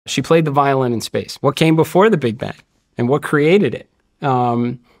She played the violin in space. What came before the Big Bang and what created it?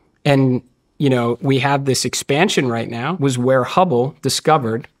 And, you know, we have this expansion right now was where Hubble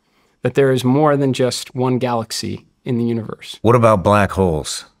discovered that there is more than just one galaxy in the universe. What about black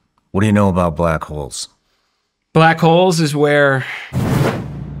holes? What do you know about black holes? Black holes is where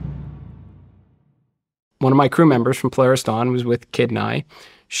one of my crew members from Polaris Dawn was with Kid and I.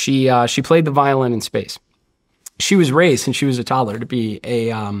 She played the violin in space. She was raised since she was a toddler to be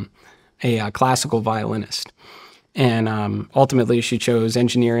a classical violinist. And ultimately, she chose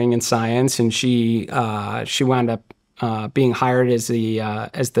engineering and science, and she wound up being hired as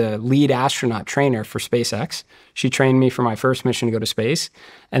the lead astronaut trainer for SpaceX. She trained me for my first mission to go to space,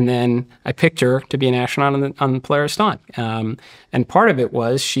 and then I picked her to be an astronaut on Polaris Dawn. And part of it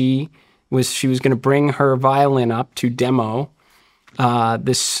was she was going to bring her violin up to demo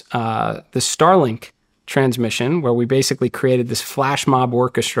this Starlink transmission, where we basically created this flash mob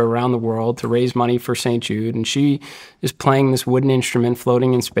orchestra around the world to raise money for St. Jude. And she is playing this wooden instrument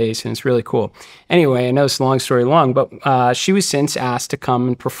floating in space, and it's really cool. Anyway, I know it's a long story long, but she was since asked to come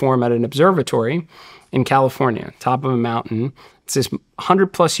and perform at an observatory in California, top of a mountain. It's this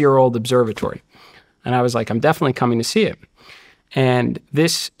 100-plus-year-old observatory. And I was like, I'm definitely coming to see it. And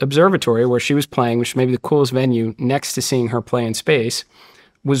this observatory where she was playing, which may be the coolest venue next to seeing her play in space,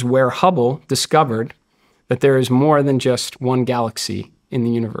 was where Hubble discovered that there is more than just one galaxy in the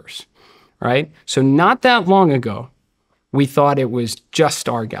universe, right? So not that long ago, we thought it was just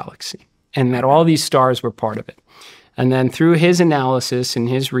our galaxy and that all these stars were part of it. And then through his analysis and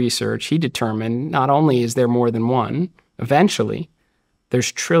his research, he determined not only is there more than one, eventually,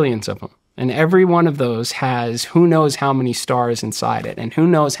 there's trillions of them. And every one of those has who knows how many stars inside it, and who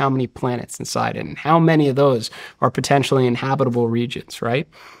knows how many planets inside it, and how many of those are potentially inhabitable regions, right?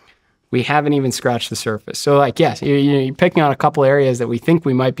 We haven't even scratched the surface. So like, yes, you're picking on a couple areas that we think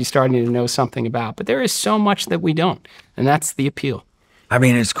we might be starting to know something about, but there is so much that we don't. And that's the appeal. I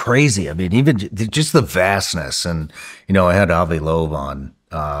mean, it's crazy. I mean, even just the vastness. And, you know, I had Avi Loeb on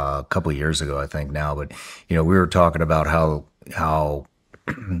a couple of years ago, I think now, but, you know, we were talking about how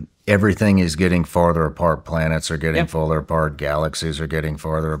everything is getting farther apart. Planets are getting farther apart. Galaxies are getting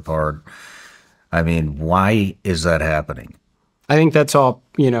farther apart. I mean, why is that happening? I think that's all,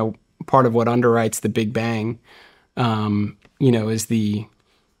 you know, part of what underwrites the Big Bang, you know, is the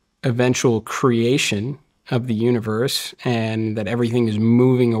eventual creation of the universe and that everything is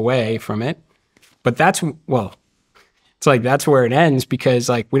moving away from it. But that's, well, it's like that's where it ends because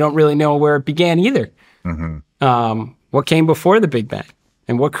like we don't really know where it began either. What came before the Big Bang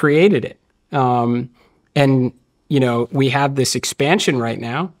and what created it? And, you know, we have this expansion right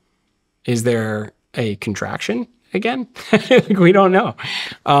now. Is there a contraction again? We don't know.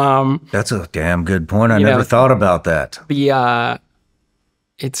 That's a damn good point. I never thought about that.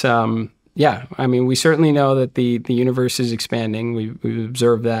 Yeah, I mean, we certainly know that the universe is expanding. We've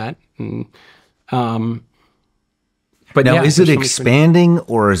observed that. And, but now, yeah, is it expanding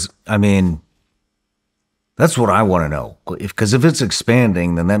or is, I mean, that's what I want to know. Because if it's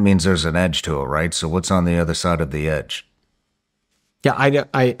expanding, then that means there's an edge to it, right? So what's on the other side of the edge? Yeah,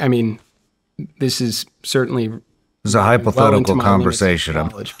 I mean, this is certainly it's a hypothetical conversation.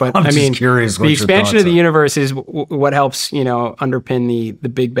 But I'm I mean, just curious the expansion of the universe is what helps, you know, underpin the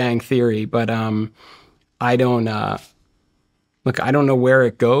Big Bang theory. But I don't look. I don't know where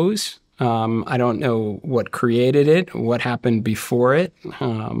it goes. I don't know what created it, what happened before it,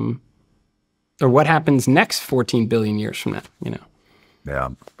 or what happens next 14 billion years from now. You know. Yeah,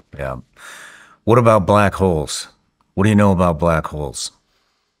 yeah. What about black holes? What do you know about black holes?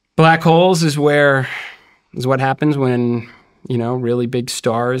 Black holes is what happens when, you know, really big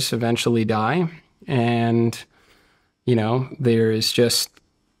stars eventually die. And, you know, there is just,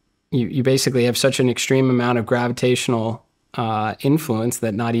 you basically have such an extreme amount of gravitational influence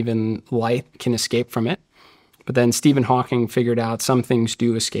that not even light can escape from it. But then Stephen Hawking figured out some things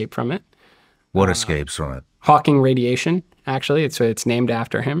do escape from it. What escapes from it? Hawking radiation, actually. It's named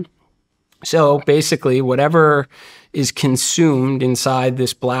after him. So basically, whatever is consumed inside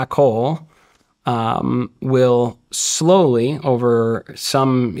this black hole will slowly, over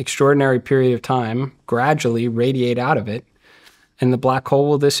some extraordinary period of time, gradually radiate out of it, and the black hole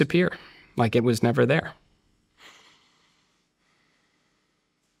will disappear like it was never there.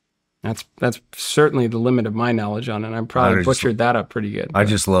 That's certainly the limit of my knowledge on it. I probably butchered that up pretty good. I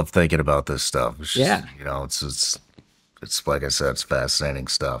just love thinking about this stuff. It's just, yeah. You know, it's like I said, it's fascinating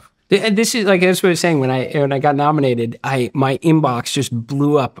stuff. And this is like, that's what I was saying, when I got nominated, my inbox just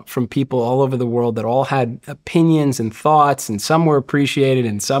blew up from people all over the world that all had opinions and thoughts, and some were appreciated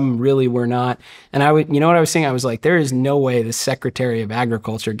and some really were not. And you know what I was saying? I was like, there is no way the Secretary of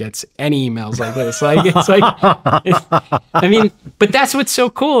Agriculture gets any emails like this. Like, I mean, but that's what's so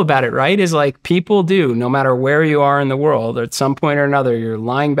cool about it, right? Is like, people do, no matter where you are in the world, or at some point or another, you're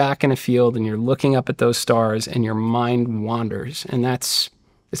lying back in a field and you're looking up at those stars and your mind wanders. And it's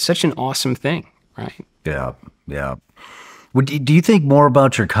such an awesome thing, right? Yeah, yeah. Do you think more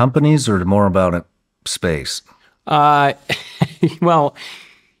about your companies or more about space? Well,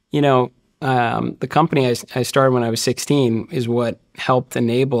 the company I started when I was 16 is what helped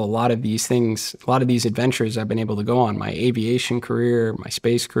enable a lot of these things, a lot of these adventures I've been able to go on, my aviation career, my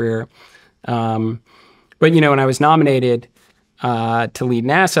space career. But, when I was nominated to lead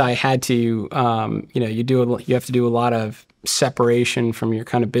NASA, I had to, you have to do a lot of separation from your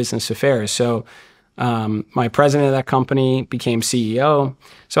kind of business affairs. So my president of that company became CEO.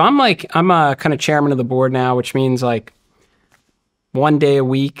 So I'm a kind of chairman of the board now, which means like one day a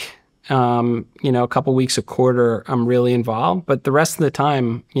week, a couple weeks a quarter, I'm really involved. But the rest of the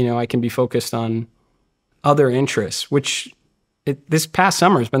time, I can be focused on other interests, which this past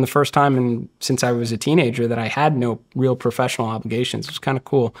summer has been the first time since I was a teenager that I had no real professional obligations. It was kind of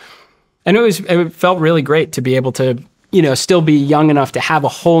cool. And it felt really great to be able to still be young enough to have a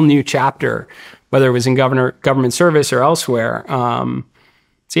whole new chapter, whether it was in government service or elsewhere.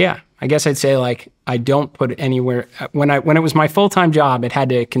 So yeah, I guess I'd say like, I don't put it anywhere. When it was my full-time job, it had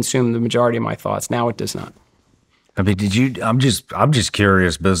to consume the majority of my thoughts. Now it does not. I mean, I'm just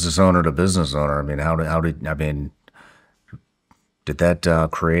curious, business owner to business owner. I mean, did that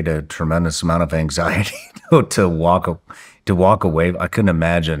create a tremendous amount of anxiety to walk away? I couldn't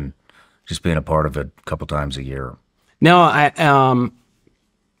imagine just being a part of it a couple times a year. No,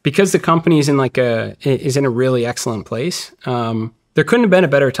 because the company is in a really excellent place. There couldn't have been a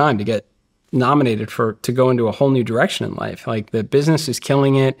better time to get nominated to go into a whole new direction in life. Like, the business is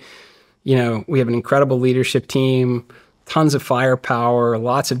killing it. We have an incredible leadership team, tons of firepower,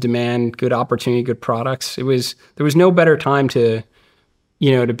 lots of demand, good opportunity, good products. There was no better time to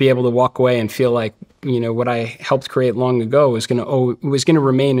be able to walk away and feel like, what I helped create long ago was going to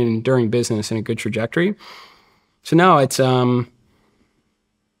remain an enduring business and a good trajectory. So no, it's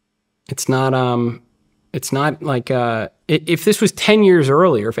not like, if this was 10 years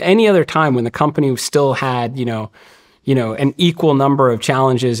earlier, if any other time when the company still had, an equal number of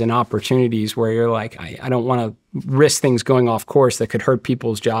challenges and opportunities where you're like, I don't want to risk things going off course that could hurt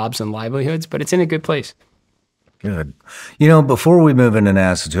people's jobs and livelihoods, but it's in a good place. Good. Before we move into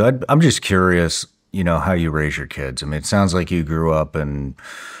NASA, I'm just curious, how you raise your kids. I mean, it sounds like you grew up in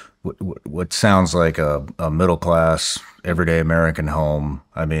what sounds like a middle-class, everyday American home.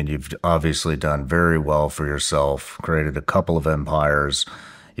 I mean, you've obviously done very well for yourself, created a couple of empires.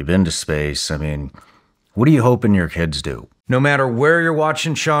 You've been to space. I mean, what are you hoping your kids do? No matter where you're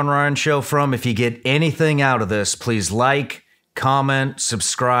watching Shawn Ryan Show from, if you get anything out of this, please like, comment,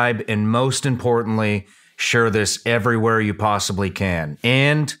 subscribe, and most importantly, share this everywhere you possibly can.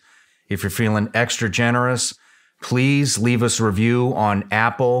 And if you're feeling extra generous, please leave us a review on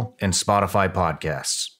Apple and Spotify podcasts.